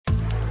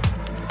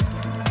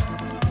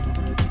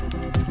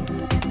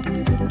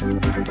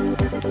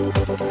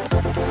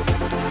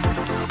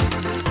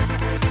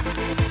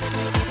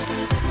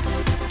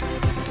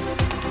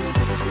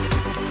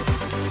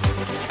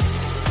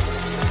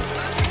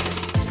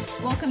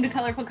Welcome to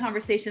Colorful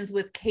Conversations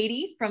with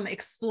Katie. From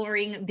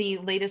exploring the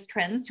latest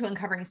trends to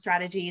uncovering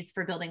strategies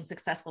for building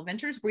successful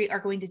ventures, we are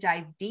going to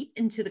dive deep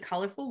into the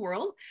colorful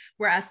world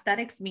where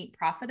aesthetics meet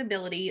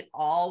profitability,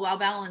 all while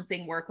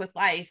balancing work with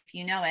life.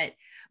 You know it.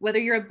 Whether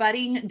you're a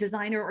budding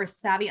designer or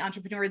savvy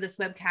entrepreneur, this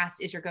webcast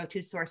is your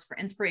go-to source for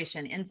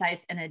inspiration,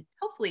 insights, and a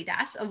hopefully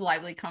dash of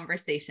lively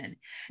conversation.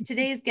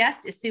 Today's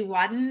guest is Sue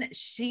Wadden.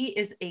 She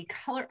is a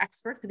color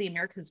expert for the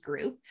Americas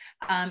Group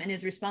and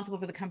is responsible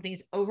for the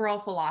company's overall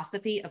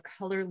philosophy of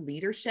color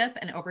leadership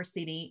and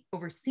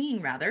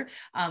overseeing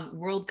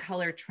world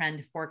color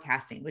trend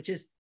forecasting, which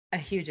is a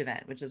huge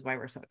event, which is why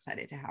we're so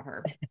excited to have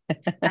her.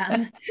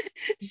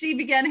 She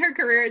began her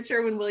career at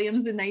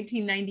Sherwin-Williams in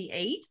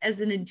 1998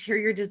 as an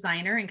interior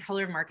designer and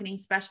color marketing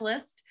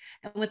specialist.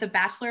 And with a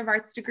Bachelor of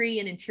Arts degree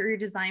in interior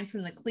design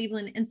from the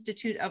Cleveland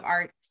Institute of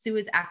Art, Sue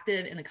is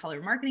active in the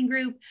Color Marketing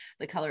Group,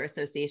 the Color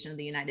Association of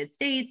the United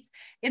States,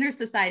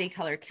 Inter-Society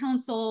Color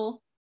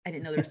Council. I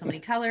didn't know there were so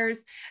many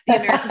colors, the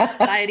American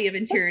Society of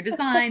Interior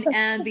Design,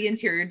 and the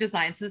Interior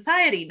Design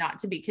Society, not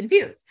to be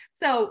confused.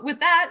 So with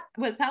that,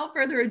 without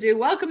further ado,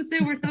 welcome,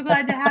 Sue. We're so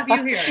glad to have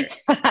you here.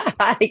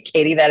 Hi,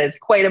 Katie. That is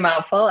quite a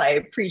mouthful. I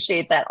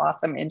appreciate that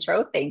awesome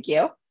intro. Thank you.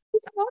 You're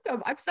so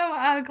welcome. I'm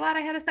so glad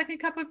I had a second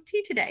cup of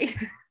tea today.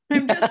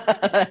 I'm just,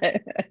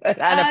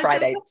 on a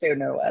Friday too,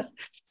 no less.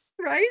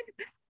 Right?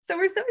 So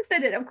we're so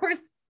excited. Of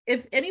course,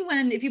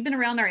 if you've been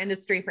around our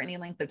industry for any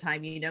length of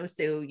time, you know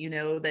Sue, you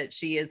know that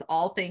she is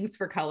all things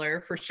for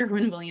color for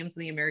Sherwin-Williams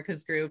and the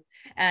Americas Group.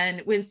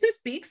 And when Sue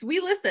speaks, we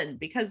listen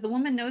because the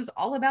woman knows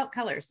all about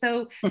color.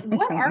 So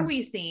what are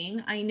we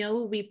seeing? I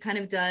know we've kind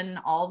of done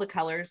all the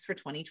colors for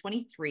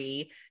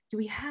 2023. Do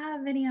we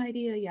have any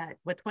idea yet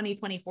what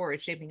 2024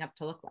 is shaping up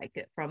to look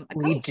like from a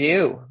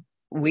color?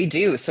 We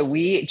do. So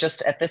we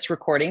just at this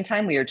recording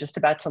time, we are just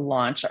about to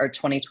launch our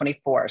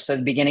 2024. So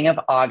the beginning of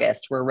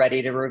August, we're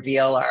ready to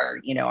reveal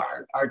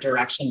our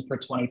direction for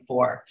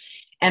 24.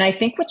 And I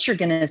think what you're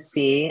going to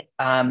see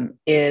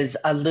is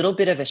a little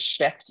bit of a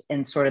shift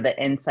in sort of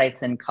the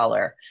insights in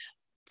color,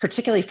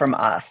 particularly from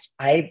us.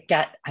 I've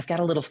got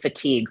a little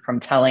fatigue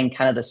from telling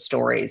kind of the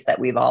stories that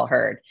we've all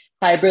heard.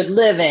 Hybrid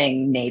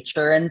living,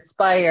 nature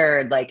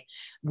inspired, like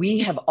we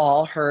have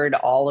all heard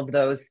all of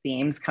those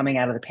themes coming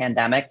out of the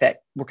pandemic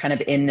that we're kind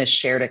of in this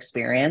shared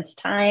experience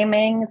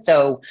timing.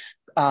 So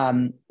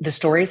the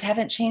stories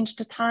haven't changed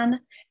a ton.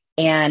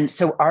 And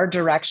so our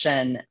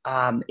direction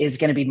is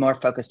going to be more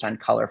focused on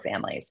color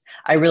families.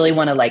 I really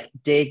want to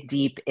dig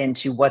deep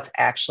into what's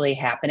actually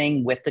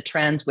happening with the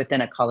trends within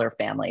a color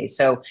family.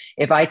 So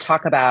if I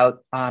talk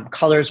about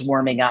colors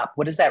warming up,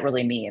 what does that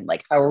really mean?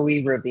 Like, how are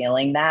we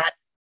revealing that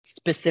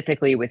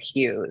specifically with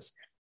hues?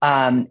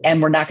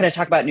 And we're not going to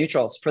talk about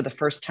neutrals for the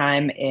first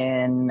time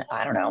in,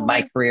 I don't know,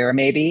 my career,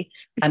 maybe.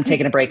 I'm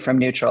taking a break from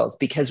neutrals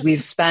because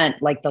we've spent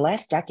the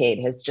last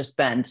decade has just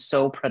been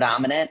so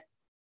predominant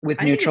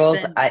with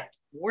neutrals.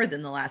 More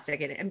than the last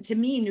decade. And to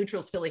me,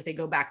 neutrals feel like they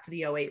go back to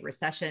the '08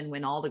 recession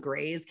when all the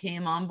grays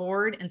came on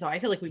board. And so I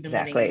feel like we've been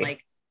living in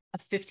a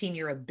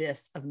 15-year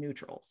abyss of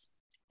neutrals.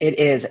 It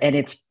is. And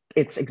it's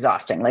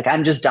exhausting.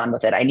 I'm just done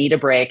with it. I need a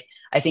break.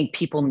 I think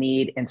people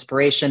need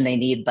inspiration. They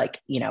need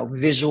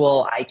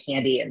visual eye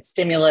candy and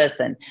stimulus.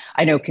 And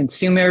I know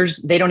consumers,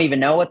 they don't even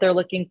know what they're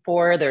looking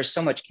for. There's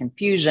so much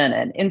confusion,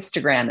 and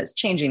Instagram is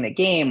changing the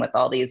game with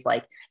all these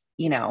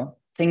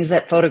things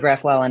that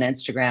photograph well on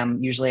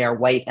Instagram usually are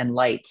white and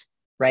light,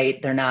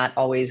 right? They're not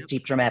always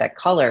deep dramatic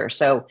color.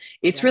 So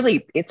it's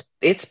really,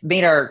 it's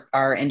made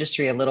our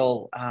industry a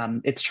little,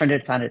 it's turned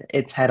it on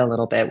its head a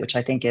little bit, which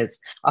I think is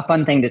a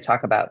fun thing to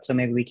talk about. So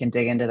maybe we can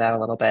dig into that a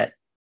little bit.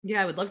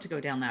 Yeah, I would love to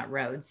go down that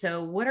road.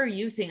 So what are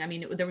you seeing? I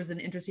mean, there was an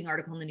interesting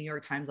article in the New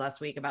York Times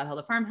last week about how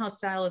the farmhouse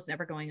style is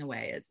never going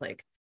away. It's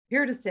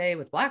here to stay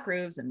with black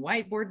roofs and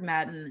whiteboard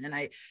matten. And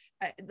I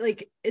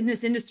in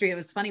this industry, it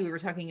was funny. We were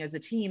talking as a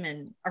team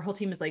and our whole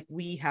team is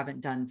we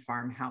haven't done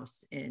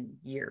farmhouse in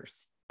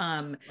years.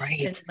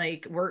 Right.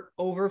 And we're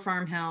over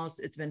farmhouse.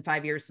 It's been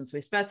 5 years since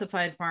we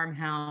specified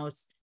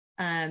farmhouse.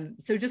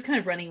 So just kind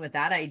of running with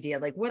that idea,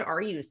 what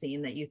are you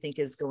seeing that you think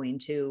is going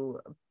to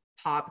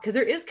pop? Because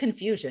there is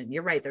confusion.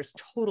 You're right. There's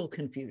total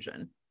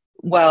confusion.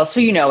 Well, so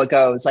it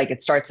goes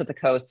it starts at the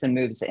coast and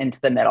moves into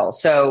the middle.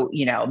 So,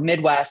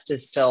 Midwest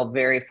is still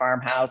very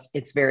farmhouse.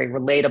 It's very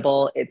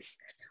relatable. It's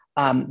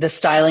the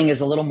styling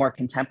is a little more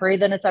contemporary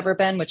than it's ever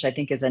been, which I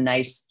think is a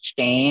nice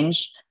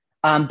change.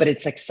 But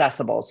it's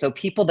accessible. So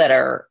people that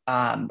are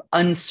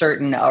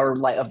uncertain or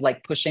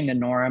pushing the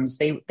norms,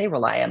 they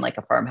rely on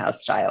a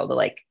farmhouse style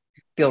to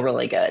feel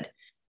really good.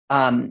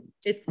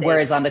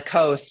 Whereas on the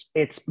coast,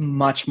 it's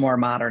much more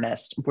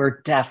modernist.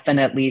 We're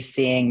definitely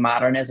seeing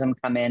modernism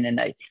come in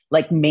and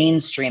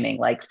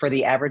mainstreaming, for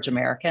the average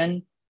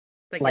American,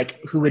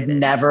 who would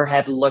never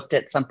have looked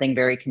at something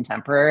very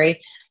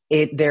contemporary.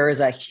 There is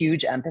a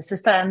huge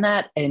emphasis on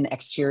that in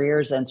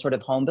exteriors and sort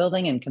of home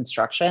building and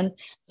construction.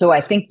 So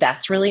I think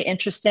that's really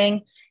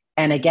interesting.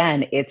 And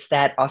again, it's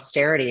that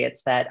austerity,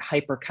 it's that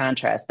hyper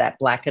contrast, that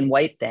black and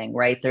white thing,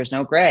 right? There's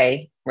no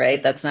gray,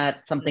 right? That's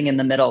not something in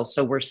the middle.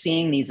 So we're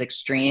seeing these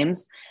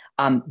extremes.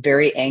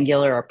 very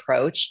angular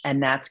approach.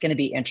 And that's going to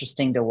be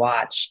interesting to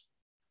watch.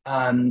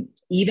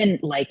 Even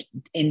like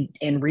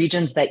in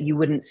regions that you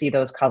wouldn't see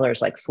those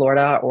colors, like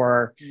Florida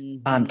or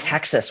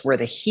Texas, where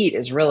the heat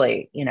is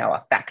really,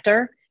 a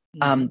factor.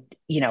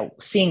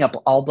 Seeing a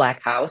all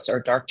black house or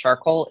dark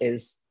charcoal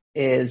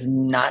is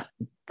not,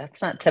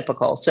 that's not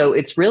typical. So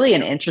it's really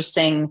an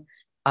interesting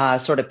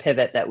sort of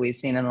pivot that we've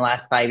seen in the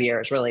last 5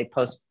 years, really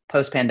post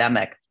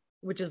pandemic.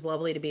 Which is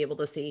lovely to be able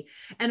to see.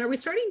 And are we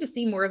starting to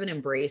see more of an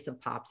embrace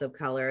of pops of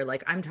color?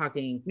 Like I'm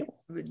talking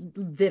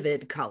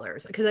vivid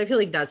colors, because I feel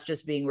like that's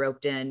just being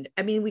roped in.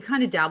 I mean, we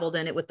kind of dabbled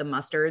in it with the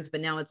mustards,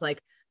 but now it's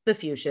like the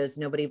fuchsias,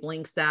 nobody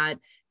blinks at.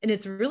 And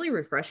it's really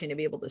refreshing to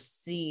be able to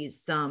see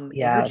some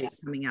energy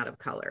coming out of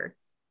color.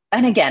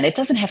 And again, it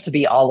doesn't have to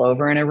be all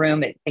over in a room,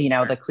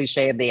 the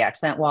cliche of the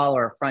accent wall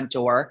or a front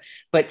door,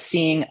 but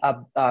seeing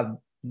a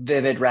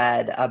vivid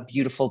red, a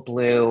beautiful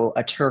blue,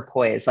 a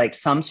turquoise, like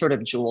some sort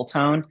of jewel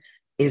tone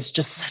is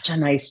just such a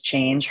nice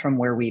change from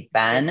where we've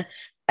been.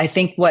 I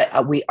think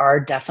what we are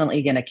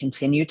definitely going to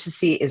continue to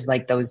see is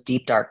like those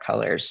deep dark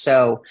colors.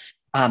 So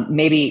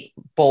maybe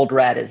bold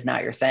red is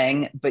not your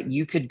thing, but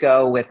you could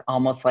go with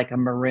almost like a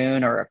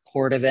maroon or a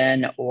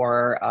cordovan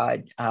or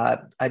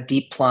a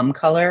deep plum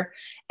color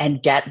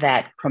and get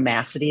that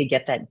chromaticity,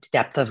 get that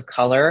depth of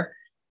color,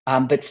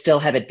 but still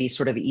have it be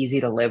sort of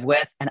easy to live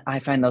with. And I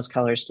find those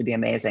colors to be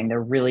amazing. They're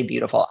really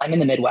beautiful. I'm in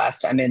the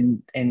Midwest. I'm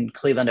in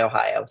Cleveland,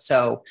 Ohio.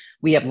 So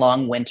we have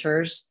long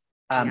winters.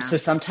 So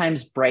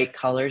sometimes bright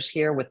colors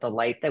here with the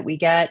light that we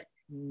get,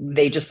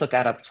 they just look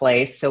out of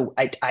place. So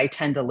I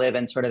tend to live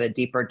in sort of a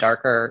deeper,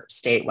 darker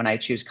state when I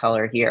choose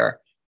color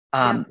here.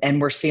 And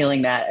we're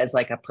seeing that as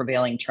like a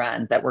prevailing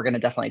trend that we're going to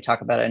definitely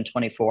talk about in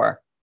 24.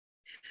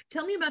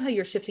 Tell me about how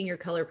you're shifting your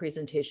color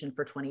presentation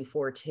for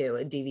 24 too,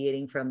 and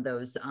deviating from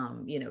those,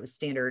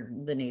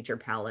 standard, the nature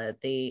palette,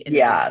 the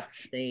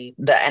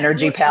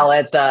energy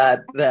palette,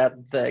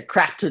 the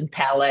crafted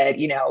palette.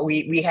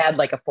 We had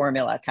like a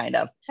formula kind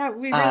of. Yeah,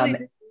 we really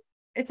did.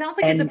 It sounds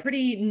like it's a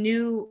pretty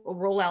new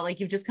rollout. Like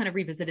you've just kind of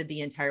revisited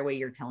the entire way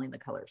you're telling the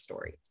color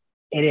story.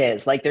 It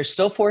is like there's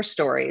still 4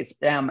 stories,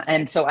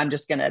 and so I'm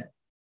just gonna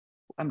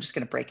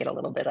break it a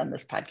little bit on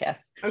this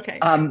podcast. Okay.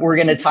 We're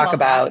going to talk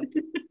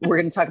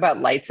about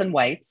lights and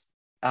whites,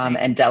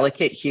 and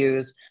delicate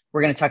hues.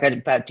 We're going to talk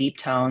about deep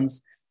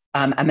tones.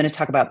 I'm going to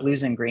talk about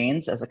blues and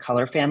greens as a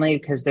color family,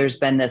 because there's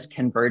been this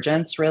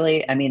convergence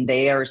really. I mean,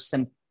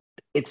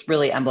 it's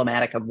really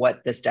emblematic of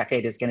what this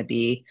decade is going to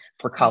be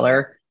for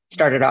color.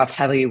 Started off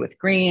heavily with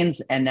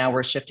greens, and now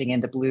we're shifting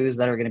into blues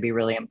that are going to be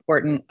really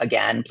important.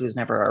 Again, blues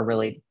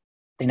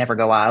they never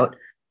go out.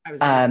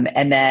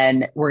 And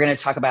then we're going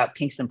to talk about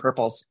pinks and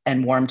purples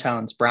and warm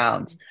tones,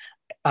 browns.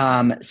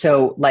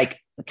 So like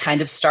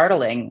kind of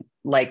startling,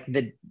 like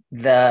the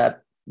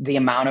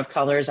amount of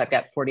colors. I've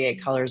got 48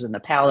 colors in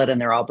the palette,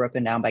 and they're all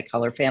broken down by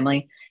color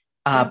family.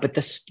 But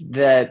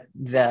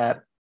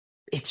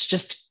it's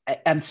just,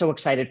 I'm so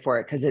excited for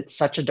it because it's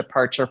such a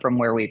departure from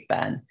where we've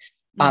been.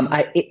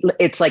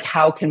 It's like,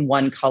 how can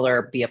one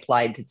color be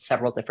applied to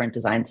several different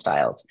design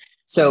styles?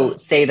 So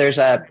say there's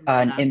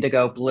an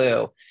indigo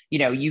blue,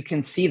 you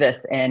can see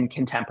this in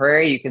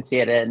contemporary, you can see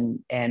it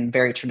in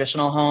very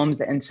traditional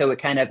homes. And so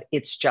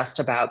it's just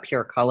about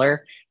pure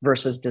color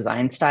versus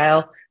design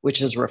style,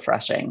 which is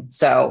refreshing.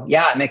 So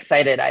yeah, I'm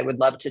excited. I would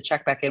love to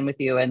check back in with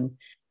you and,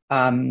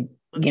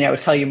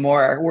 tell you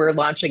more. We're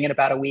launching in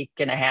about a week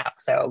and a half.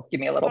 So give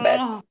me a little bit.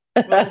 Well,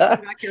 we'll see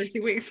back here in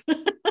 2 weeks.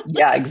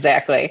 Yeah,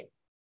 exactly.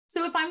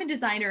 So if I'm a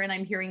designer and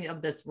I'm hearing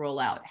of this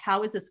rollout,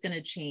 how is this going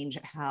to change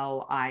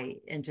how I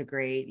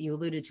integrate? You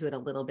alluded to it a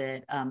little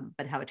bit,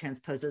 but how it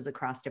transposes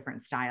across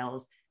different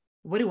styles.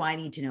 What do I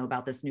need to know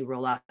about this new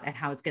rollout and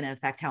how it's going to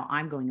affect how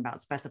I'm going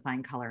about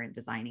specifying color and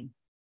designing?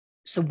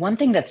 So one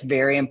thing that's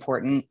very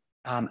important,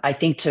 I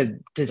think, to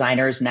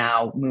designers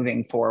now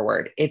moving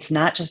forward, it's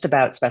not just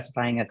about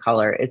specifying a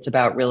color. It's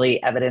about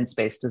really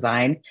evidence-based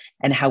design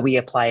and how we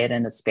apply it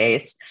in a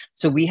space.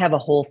 So we have a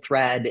whole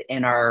thread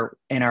in our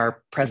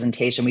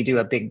presentation. We do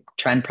a big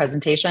trend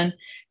presentation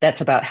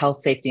that's about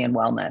health, safety, and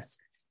wellness.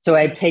 So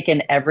I've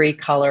taken every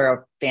color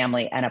of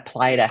family and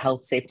applied a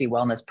health, safety,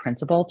 wellness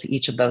principle to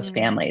each of those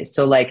families.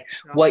 So like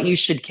what you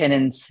should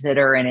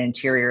consider in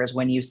interiors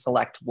when you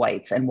select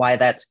whites and why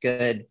that's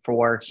good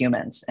for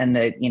humans and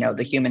the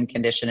human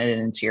condition in an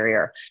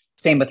interior.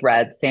 Same with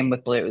red, same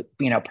with blue,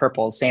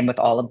 purples, same with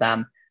all of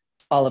them,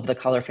 all of the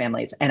color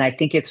families. And I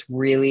think it's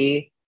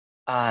really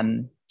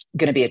going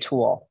to be a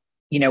tool.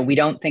 We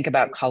don't think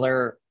about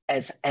color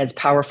as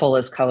powerful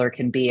as color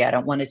can be. I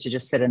don't want it to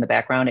just sit in the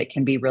background. It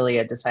can be really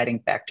a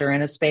deciding factor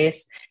in a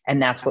space.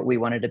 And that's what we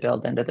wanted to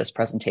build into this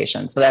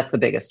presentation. So that's the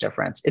biggest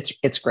difference.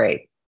 It's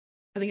great.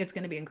 I think it's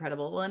going to be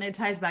incredible. Well, and it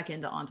ties back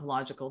into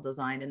ontological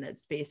design in that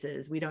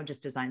spaces, we don't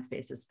just design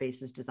spaces,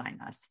 spaces design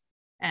us.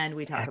 And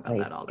we talk about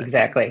that all the time.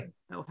 Exactly.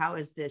 So how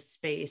is this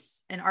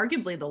space? And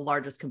arguably the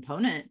largest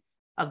component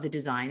of the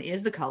design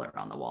is the color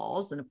on the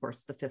walls. And of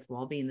course, the fifth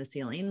wall being the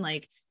ceiling.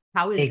 Like,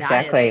 how is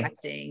that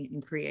affecting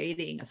and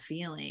creating a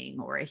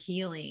feeling or a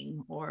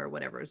healing or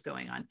whatever is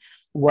going on?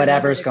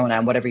 Whatever's going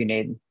on, whatever you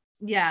need.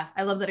 Yeah.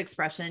 I love that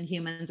expression.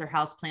 Humans are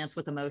houseplants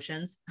with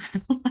emotions.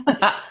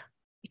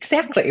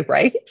 Exactly.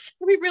 Right.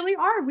 We really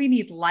are. We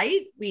need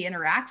light. We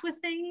interact with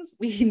things.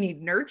 We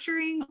need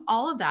nurturing,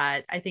 all of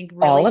that. I think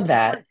All really of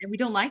that. important. And we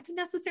don't like to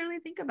necessarily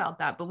think about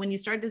that. But when you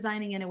start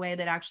designing in a way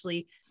that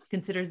actually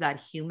considers that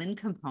human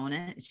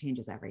component, it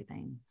changes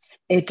everything.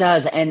 It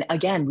does. And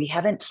again, we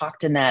haven't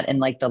talked in that in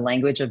like the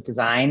language of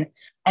design.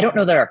 I don't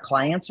know that our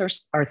clients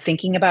are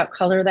thinking about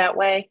color that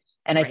way.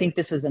 And I Right. think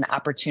this is an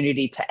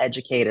opportunity to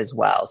educate as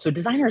well. So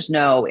designers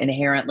know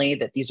inherently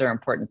that these are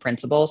important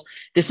principles.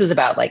 This is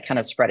about like kind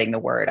of spreading the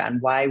word on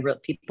why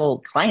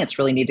clients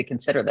really need to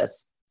consider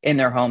this in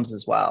their homes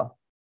as well.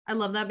 I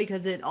love that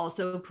because it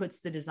also puts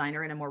the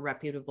designer in a more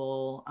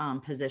reputable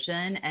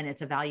position. And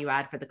it's a value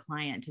add for the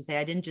client to say,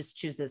 I didn't just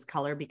choose this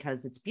color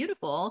because it's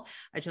beautiful.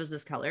 I chose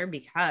this color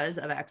because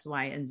of X,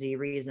 Y, and Z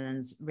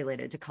reasons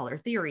related to color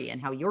theory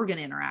and how you're going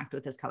to interact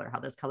with this color, how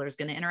this color is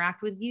going to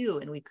interact with you.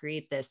 And we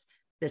create this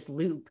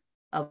loop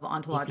of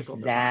ontological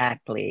design.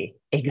 Exactly.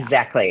 Yeah.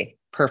 Exactly.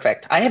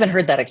 Perfect. I haven't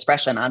heard that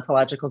expression,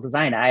 ontological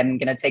design. I'm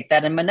going to take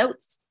that in my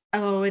notes.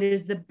 Oh, it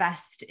is the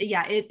best.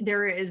 Yeah,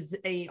 there is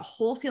a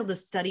whole field of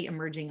study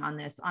emerging on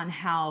this, on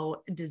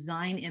how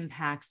design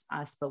impacts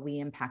us, but we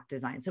impact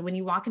design. So when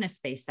you walk in a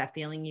space, that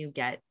feeling you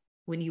get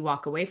when you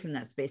walk away from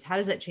that space, how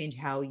does that change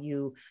how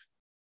you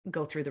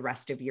go through the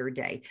rest of your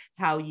day,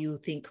 how you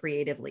think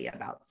creatively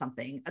about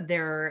something?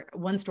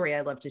 One story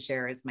I love to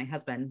share is my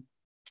husband.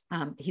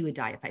 He would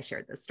die if I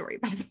shared this story,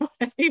 by the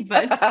way,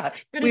 but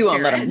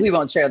we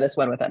won't share this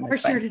one with him. I've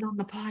shared it on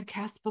the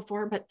podcast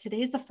before, but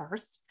today's the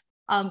first.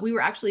 We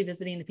were actually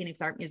visiting the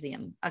Phoenix Art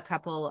Museum a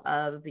couple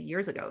of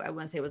years ago. I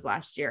want to say it was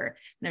last year.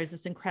 And there's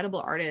this incredible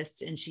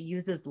artist, and she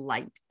uses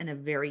light in a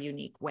very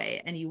unique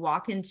way. And you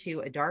walk into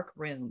a dark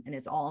room, and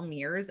it's all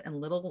mirrors and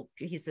little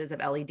pieces of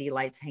LED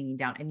lights hanging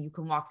down. And you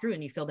can walk through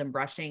and you feel them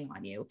brushing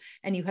on you,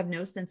 and you have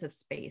no sense of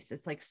space.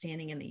 It's like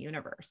standing in the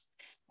universe.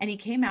 And he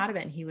came out of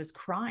it and he was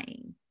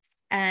crying.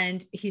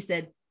 And he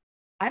said,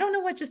 I don't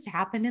know what just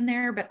happened in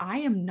there, but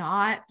I am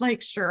not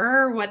like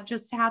sure what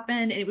just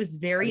happened. It was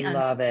very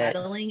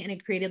unsettling, and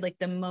it created like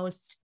the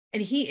most,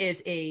 and he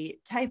is a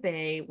type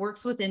A,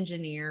 works with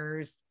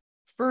engineers,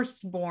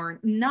 firstborn,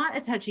 not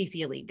a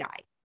touchy-feely guy.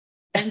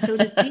 And so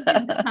to see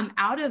him come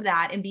out of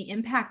that and be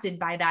impacted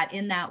by that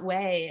in that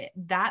way,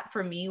 that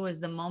for me was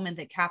the moment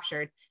that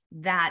captured,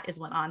 that is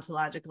what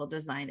ontological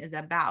design is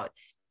about.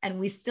 And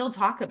we still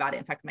talk about it.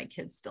 In fact, my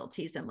kids still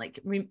tease him,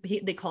 like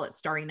they call it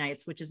Starry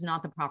Nights, which is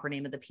not the proper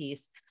name of the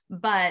piece,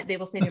 but they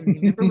will say to him,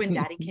 remember when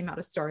Daddy came out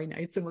of Starry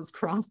Nights and was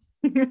crying?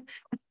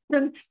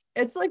 And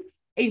it's like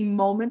a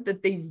moment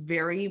that they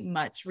very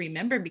much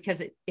remember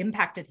because it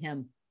impacted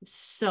him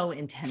so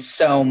intensely.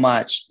 So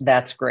much.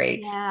 That's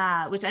great.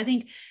 Yeah, which I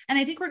think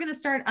we're going to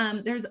start.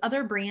 There's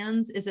other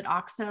brands. Is it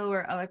OXO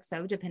or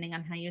OXO, depending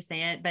on how you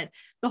say it? But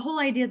the whole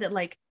idea that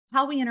like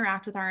how we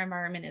interact with our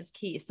environment is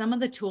key. Some of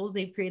the tools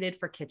they've created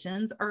for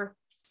kitchens are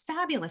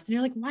fabulous. And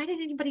you're like, why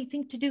did anybody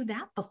think to do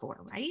that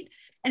before? Right.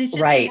 And it's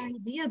just the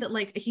idea that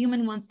like a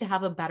human wants to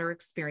have a better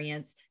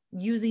experience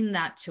using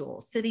that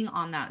tool, sitting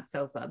on that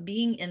sofa,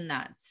 being in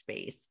that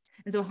space.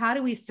 And so how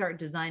do we start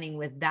designing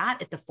with that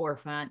at the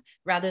forefront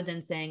rather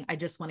than saying, I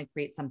just want to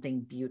create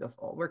something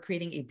beautiful? We're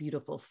creating a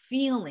beautiful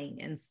feeling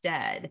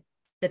instead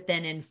that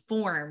then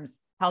informs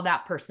how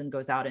that person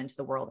goes out into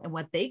the world and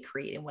what they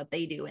create and what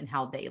they do and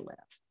how they live.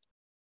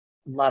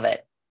 Love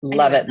it.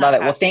 Love it. Love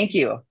it. Well, thank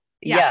you.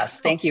 Yeah. Yes.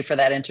 Thank you for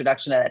that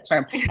introduction to that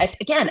term. I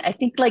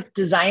think like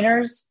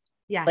designers,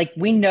 like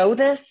we know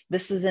this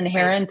is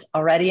inherent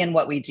already in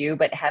what we do,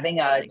 but having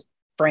a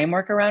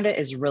framework around it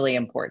is really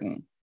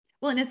important.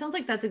 Well, and it sounds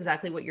like that's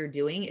exactly what you're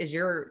doing is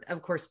you're,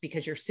 of course,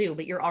 because you're Sue,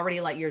 but you're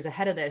already light years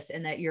ahead of this,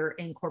 and that you're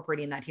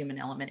incorporating that human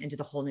element into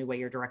the whole new way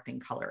you're directing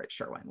color at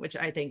Sherwin, which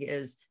I think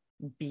is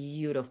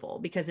beautiful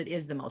because it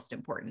is the most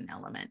important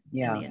element.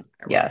 Yeah.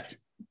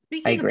 Yes.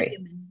 Speaking of the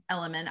human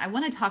element, I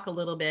want to talk a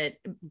little bit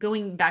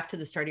going back to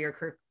the start of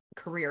your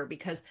career,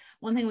 because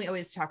one thing we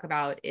always talk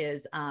about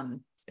is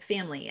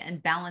family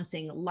and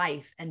balancing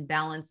life and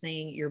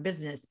balancing your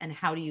business. And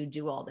how do you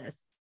do all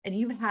this? And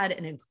you've had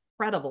an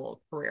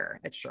incredible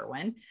career at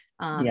Sherwin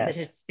that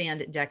has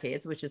spanned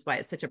decades, which is why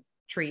it's such a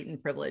treat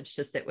and privilege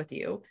to sit with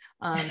you.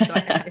 So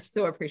I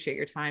so appreciate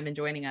your time and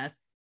joining us.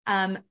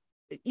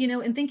 You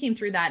know, and thinking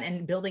through that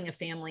and building a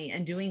family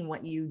and doing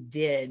what you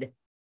did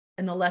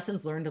and the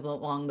lessons learned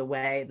along the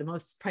way, the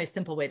most probably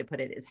simple way to put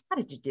it is, how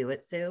did you do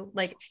it, Sue?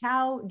 Like,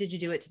 how did you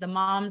do it? To the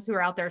moms who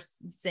are out there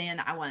saying,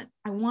 I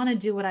want to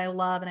do what I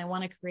love and I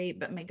want to create,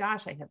 but my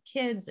gosh, I have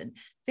kids and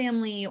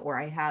family, or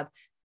I have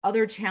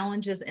other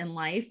challenges in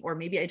life, or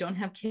maybe I don't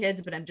have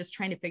kids, but I'm just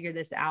trying to figure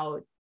this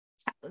out.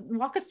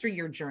 Walk us through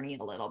your journey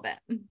a little bit.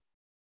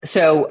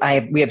 So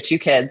we have 2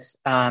 kids,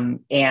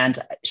 and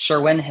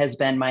Sherwin has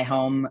been my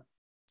home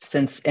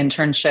since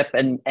internship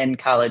and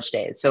college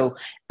days. So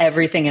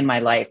everything in my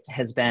life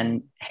has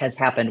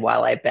happened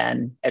while I've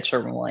been at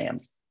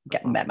Sherwin-Williams.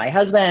 Met my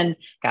husband,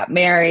 got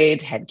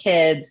married, had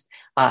kids,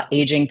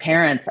 aging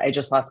parents. I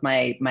just lost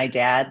my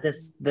dad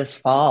this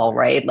fall,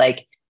 right?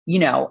 Like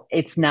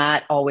it's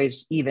not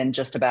always even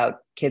just about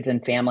kids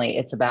and family.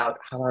 It's about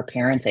how our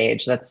parents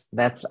age.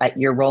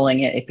 You're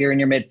rolling it. If you're in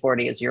your mid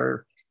 40s,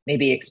 you're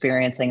maybe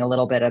experiencing a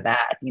little bit of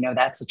that.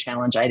 That's a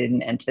challenge I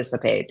didn't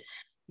anticipate.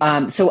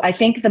 So I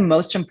think the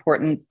most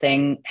important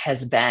thing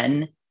has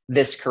been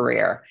this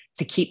career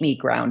to keep me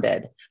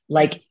grounded.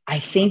 Like, I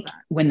think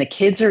when the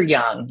kids are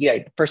young,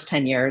 the first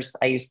 10 years,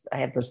 I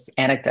have this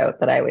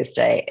anecdote that I always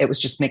say, it was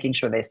just making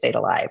sure they stayed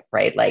alive,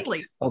 right? Like,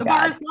 totally. Oh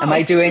God, am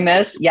I doing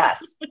this?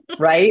 Yes.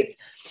 Right.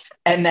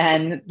 And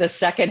then the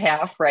second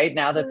half, right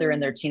now that they're in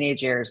their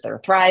teenage years,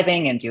 they're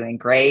thriving and doing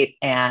great.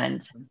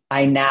 And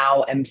I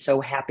now am so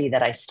happy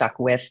that I stuck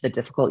with the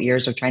difficult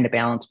years of trying to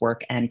balance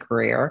work and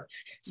career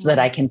so that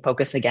I can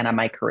focus again on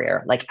my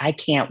career. Like, I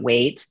can't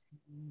wait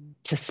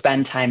to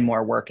spend time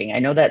more working. I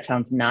know that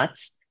sounds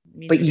nuts,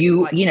 but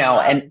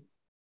and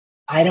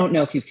I don't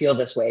know if you feel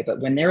this way, but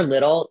when they're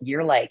little,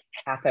 you're like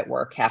half at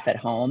work, half at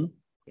home.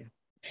 Yeah.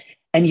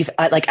 And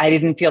I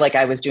didn't feel like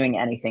I was doing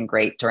anything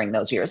great during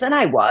those years. And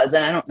I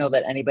don't know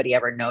that anybody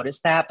ever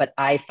noticed that, but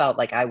I felt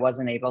like I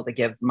wasn't able to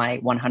give my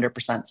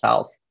 100%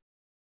 self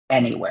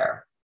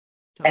anywhere.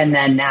 And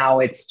then now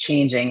it's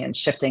changing and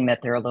shifting,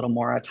 that they're a little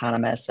more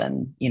autonomous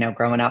and,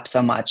 growing up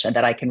so much, and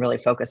that I can really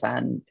focus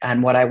on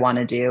what I want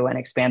to do and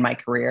expand my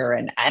career.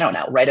 And I don't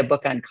know, write a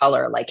book on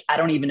color. Like, I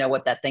don't even know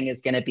what that thing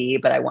is going to be,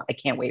 but I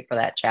can't wait for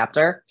that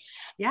chapter.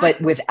 Yeah.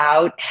 But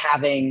without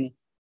having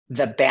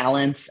the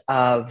balance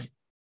of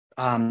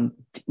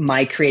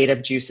my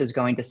creative juices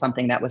going to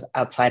something that was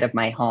outside of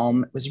my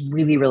home, was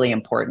really, really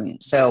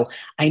important. So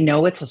I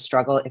know it's a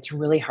struggle. It's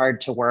really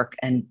hard to work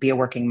and be a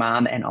working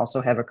mom and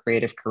also have a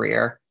creative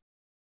career,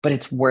 but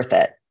it's worth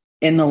it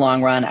in the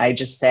long run. I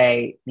just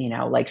say,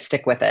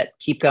 stick with it,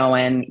 keep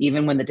going,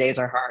 even when the days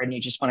are hard and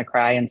you just want to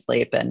cry and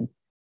sleep and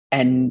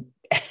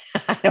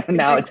I don't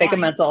know, take a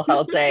mental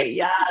health day.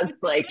 Yes.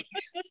 Like,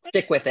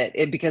 stick with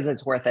it because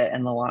it's worth it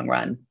in the long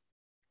run.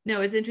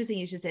 No, it's interesting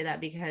you should say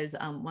that, because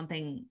one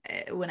thing,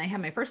 when I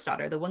had my first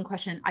daughter, the one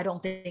question I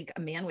don't think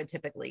a man would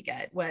typically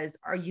get was,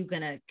 are you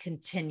going to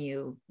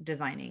continue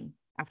designing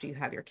after you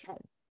have your kid?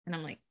 And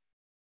I'm like,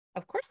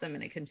 of course I'm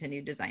going to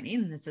continue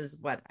designing. This is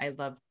what I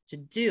love to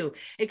do.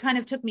 It kind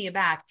of took me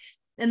aback.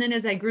 And then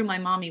as I grew my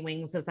mommy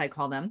wings, as I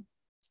call them,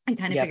 I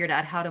kind of figured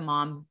out how to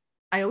mom.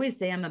 I always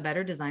say I'm a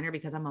better designer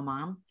because I'm a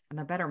mom. I'm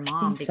a better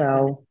mom because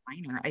I'm a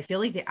designer. I feel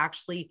like they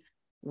actually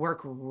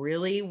work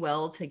really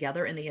well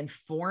together and they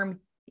inform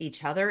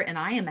each other. And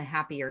I am a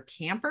happier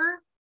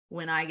camper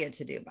when I get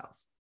to do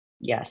both.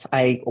 Yes,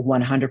 I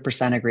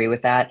 100% agree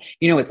with that.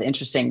 What's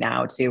interesting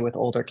now too with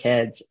older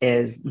kids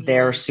is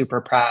they're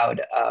super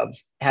proud of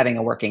having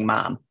a working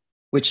mom,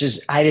 which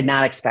is, I did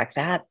not expect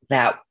that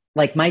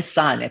like my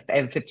son, if I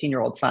have a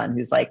 15-year-old son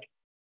who's like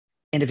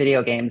into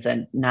video games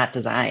and not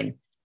design.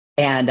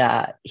 And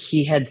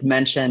he had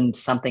mentioned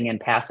something in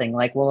passing,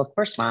 like, well, of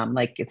course, mom,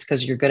 like, it's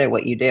because you're good at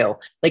what you do.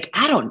 Like,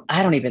 I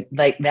don't even,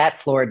 like,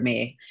 that floored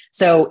me.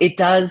 So it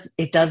does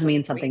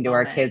mean something to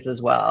our kids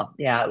as well.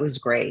 Yeah, it was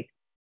great.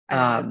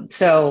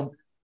 So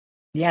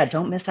yeah,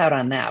 don't miss out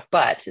on that,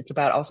 but it's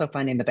about also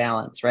finding the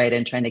balance, right?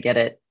 And trying to get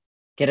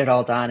it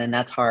all done. And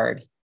that's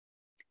hard.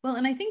 Well,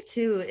 and I think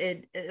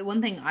too,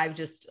 one thing I've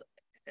just,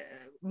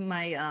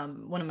 my,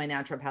 one of my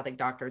naturopathic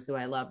doctors who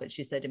I love, but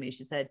she said to me,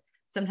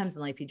 sometimes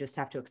in life, you just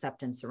have to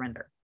accept and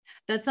surrender.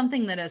 That's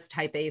something that as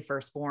type A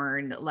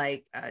firstborn,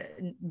 like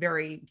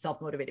very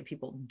self-motivated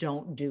people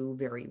don't do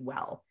very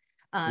well.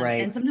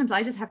 Right. And sometimes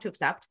I just have to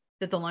accept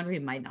that the laundry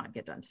might not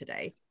get done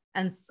today,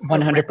 and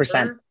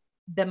 100%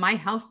 that my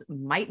house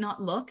might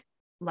not look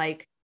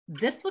like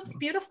this looks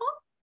beautiful,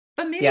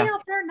 but maybe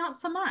out there, not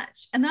so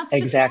much. And that's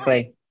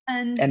exactly. Just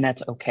fine. And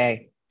that's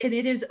okay. And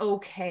it is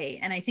okay.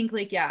 And I think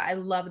I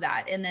love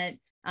that. And that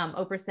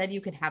Oprah said, you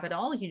can have it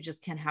all. You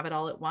just can't have it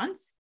all at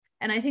once.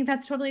 And I think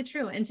that's totally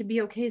true. And to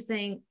be okay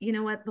saying, you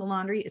know what, the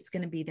laundry is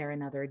going to be there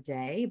another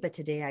day, but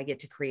today I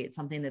get to create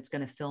something that's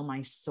going to fill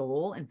my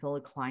soul and fill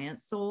a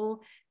client's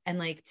soul.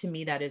 And to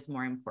me, that is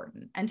more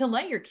important. And to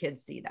let your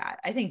kids see that,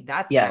 I think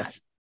that's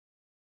yes.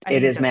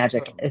 It is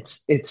magic. Totally.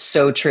 It's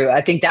so true.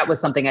 I think that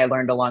was something I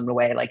learned along the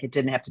way. Like, it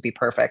didn't have to be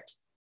perfect.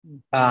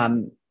 I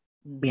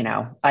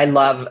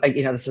love,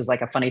 this is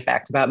like a funny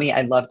fact about me.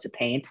 I love to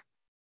paint.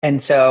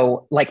 And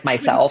so like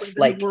myself,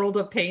 like the world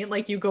of paint,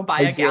 like you go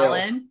buy a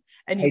gallon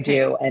and you I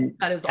do. And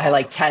that is awesome. I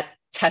like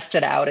test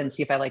it out and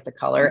see if I like the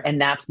color.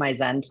 And that's my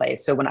Zen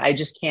place. So when I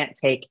just can't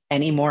take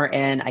any more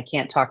in, I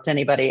can't talk to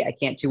anybody, I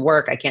can't do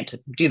work, I can't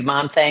do the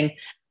mom thing,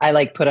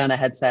 I put on a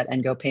headset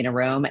and go paint a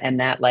room. And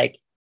that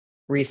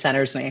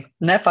recenters me.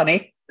 Isn't that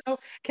funny? Oh,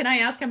 can I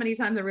ask how many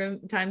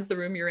times the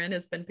room you're in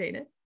has been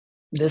painted?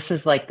 This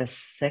is like the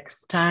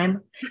 6th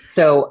time.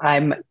 So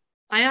I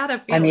had a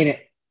feeling.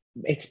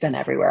 It's been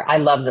everywhere. I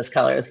love this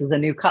color. This is a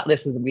new cut.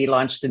 We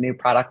launched a new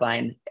product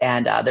line,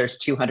 and there's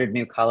 200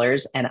 new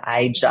colors, and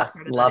I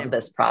just love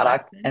this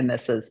product. And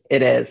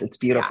it's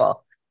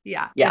beautiful.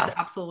 Yeah. It's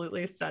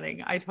absolutely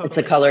stunning. It's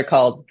a color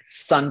called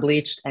Sun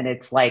Bleached, and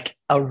it's like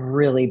a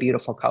really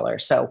beautiful color.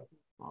 So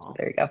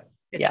there you go.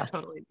 Yeah.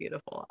 Totally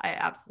beautiful. I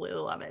absolutely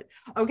love it.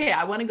 Okay.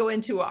 I want to go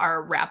into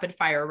our rapid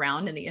fire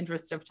round in the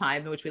interest of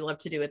time, which we love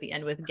to do at the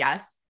end with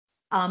guests.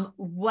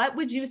 What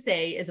would you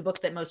say is a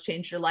book that most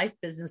changed your life,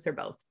 business, or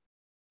both?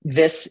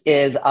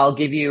 I'll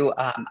give you,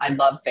 I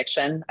love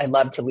fiction. I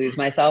love to lose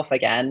myself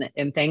again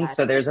in things. Yes.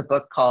 So there's a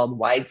book called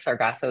Wide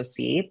Sargasso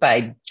Sea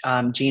by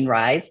Jean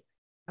Rise.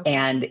 Okay.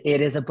 And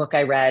it is a book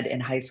I read in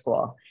high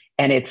school.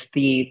 And it's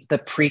the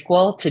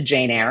prequel to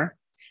Jane Eyre.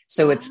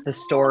 So it's the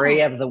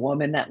story of the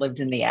woman that lived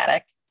in the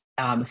attic,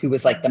 who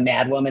was like the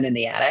mad woman in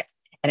the attic.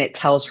 And it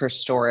tells her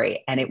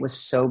story. And it was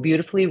so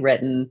beautifully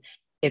written.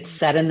 It's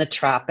set in the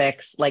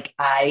tropics. Like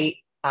I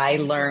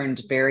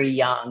learned very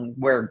young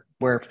where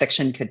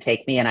fiction could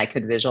take me and I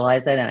could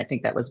visualize it. And I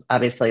think that was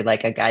obviously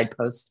like a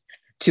guidepost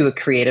to a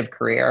creative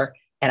career.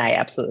 And I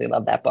absolutely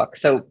love that book.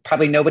 So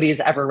probably nobody's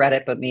ever read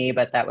it but me,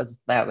 but that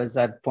was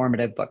a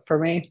formative book for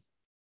me.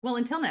 Well,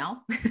 until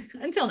now,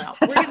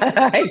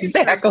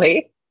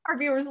 Exactly. Our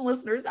viewers and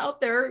listeners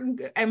out there,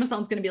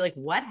 Amazon's going to be like,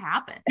 what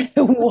happened?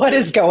 What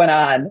is going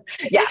on?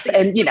 Yes.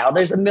 And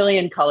there's a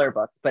million color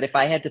books, but if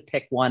I had to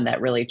pick one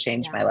that really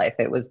changed my life,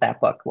 it was that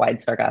book,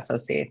 Wide Sargasso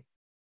Sea.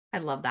 I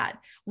love that.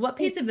 What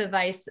piece of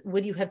advice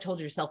would you have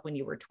told yourself when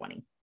you were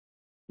 20?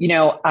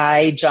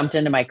 I jumped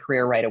into my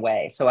career right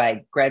away. So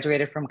I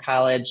graduated from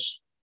college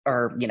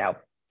or,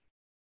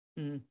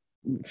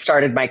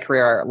 started my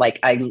career. Like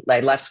I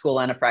left school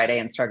on a Friday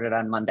and started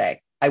on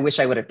Monday. I wish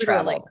I would have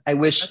traveled. I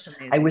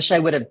wish I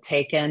would have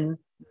taken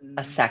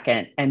a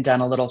second and done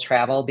a little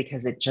travel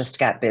because it just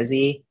got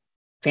busy,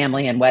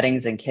 family and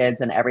weddings and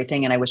kids and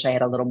everything. And I wish I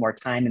had a little more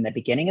time in the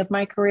beginning of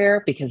my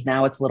career because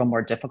now it's a little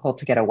more difficult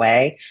to get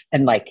away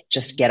and like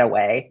just get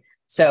away.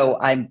 So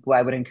I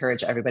would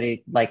encourage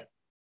everybody like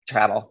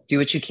travel, do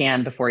what you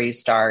can before you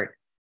start,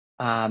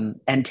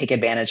 and take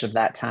advantage of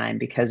that time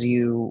because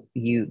you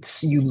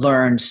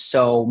learn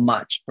so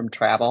much from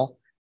travel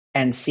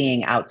and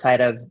seeing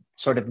outside of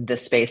sort of the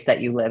space that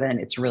you live in.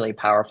 It's really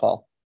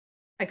powerful.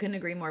 I couldn't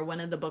agree more. One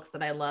of the books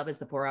that I love is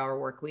The 4-Hour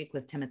Workweek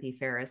with Timothy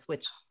Ferriss,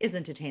 which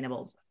isn't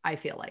attainable, I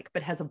feel like,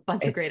 but has a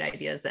bunch of great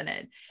ideas in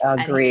it.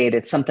 Agreed.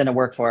 It's something to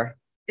work for.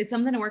 It's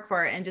something to work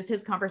for. And just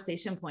his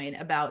conversation point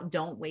about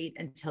don't wait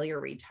until you're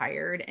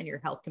retired and your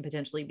health can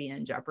potentially be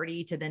in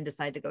jeopardy to then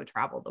decide to go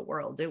travel the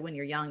world. Do it when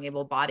you're young,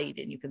 able-bodied,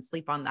 and you can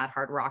sleep on that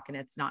hard rock and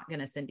it's not going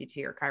to send you to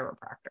your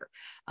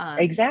chiropractor.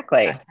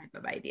 Exactly. That type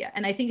of idea.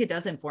 And I think it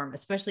does inform,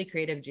 especially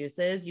creative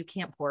juices. You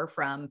can't pour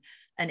from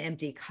an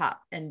empty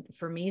cup. And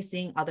for me,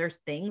 seeing other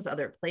things,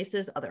 other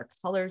places, other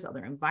colors,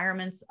 other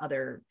environments,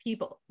 other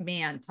people,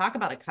 man, talk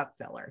about a cup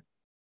filler.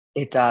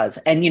 It does.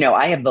 And,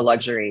 I have the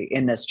luxury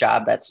in this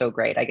job. That's so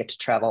great. I get to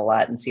travel a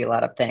lot and see a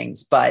lot of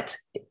things, but,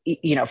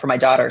 for my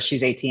daughter,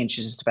 she's 18,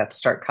 she's just about to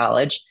start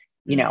college.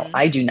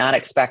 I do not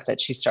expect that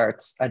she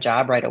starts a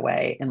job right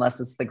away unless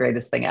it's the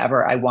greatest thing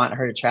ever. I want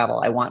her to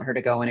travel. I want her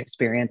to go and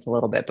experience a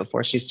little bit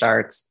before she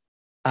starts,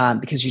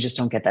 because you just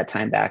don't get that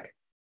time back.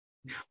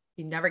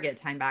 You never get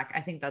time back.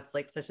 I think that's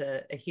like such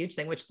a huge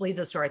thing, which leads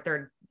us to our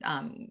third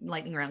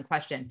lightning round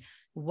question.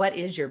 What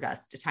is your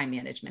best time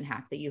management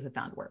hack that you have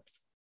found works?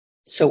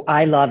 So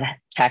I love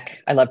tech.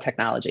 I love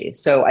technology.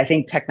 So I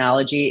think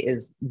technology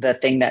is the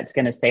thing that's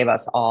going to save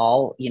us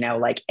all.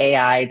 Like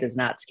AI does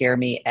not scare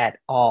me at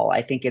all.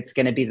 I think it's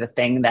going to be the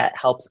thing that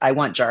helps. I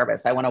want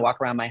Jarvis. I want to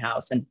walk around my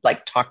house and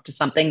like talk to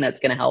something that's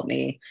going to help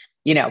me,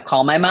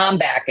 call my mom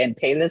back and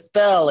pay this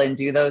bill and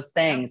do those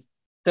things.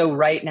 So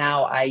right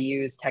now I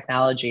use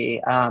technology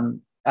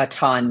a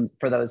ton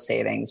for those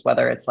savings,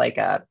 whether it's like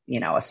a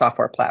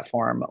software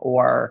platform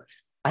or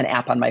an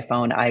app on my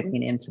phone. I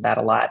lean into that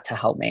a lot to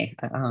help me.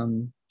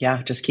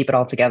 Just keep it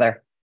all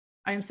together.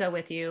 I'm so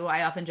with you.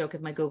 I often joke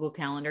if my Google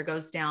Calendar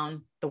goes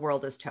down, the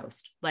world is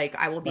toast. Like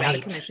I will be out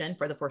of commission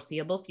for the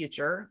foreseeable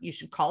future. You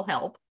should call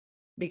help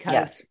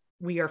because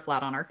we are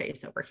flat on our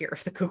face over here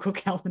if the Google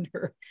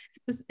Calendar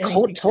is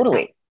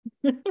totally.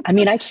 I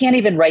mean, I can't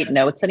even write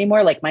notes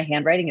anymore. Like my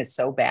handwriting is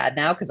so bad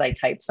now because I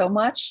type so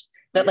much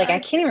that like I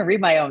can't even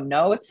read my own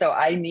notes. So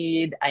I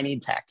need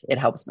tech. It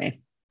helps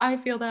me. I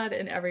feel that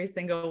in every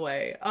single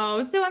way.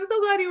 Oh, so I'm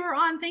so glad you were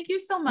on. Thank you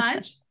so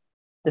much.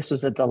 This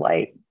was a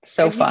delight.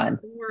 So fun.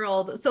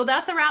 World. So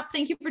that's a wrap.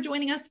 Thank you for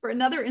joining us for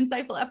another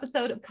insightful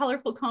episode of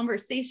Colorful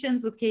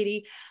Conversations with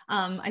Katie.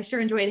 I sure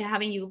enjoyed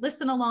having you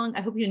listen along.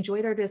 I hope you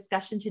enjoyed our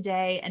discussion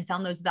today and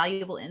found those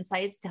valuable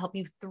insights to help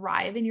you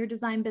thrive in your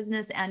design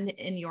business and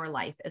in your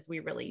life as we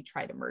really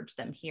try to merge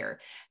them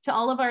here. To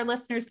all of our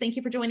listeners, thank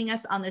you for joining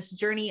us on this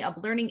journey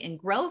of learning and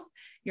growth.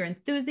 Your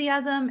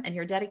enthusiasm and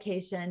your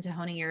dedication to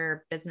honing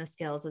your business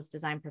skills as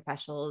design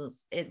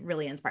professionals, it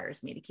really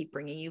inspires me to keep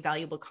bringing you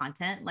valuable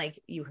content like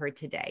you heard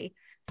today.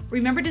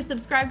 Remember to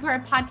subscribe to our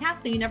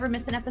podcast so you never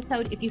miss an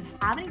episode. If you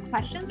have any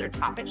questions or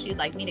topics you'd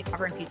like me to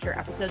cover in future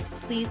episodes,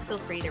 please feel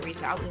free to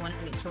reach out. We want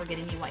to make sure we're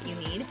getting you what you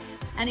need.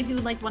 And if you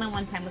would like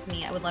one-on-one time with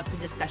me, I would love to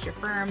discuss your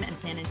firm and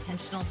plan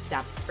intentional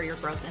steps for your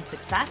growth and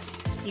success.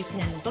 You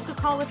can book a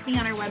call with me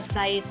on our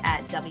website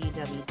at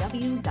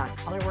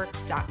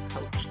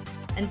www.colorworks.coach.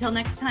 Until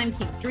next time,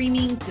 keep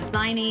dreaming,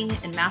 designing,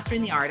 and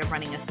mastering the art of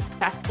running a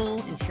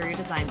successful interior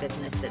design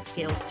business that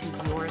scales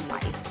to your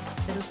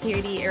life. This is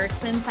Katie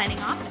Erickson signing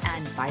off,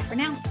 and bye for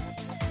now.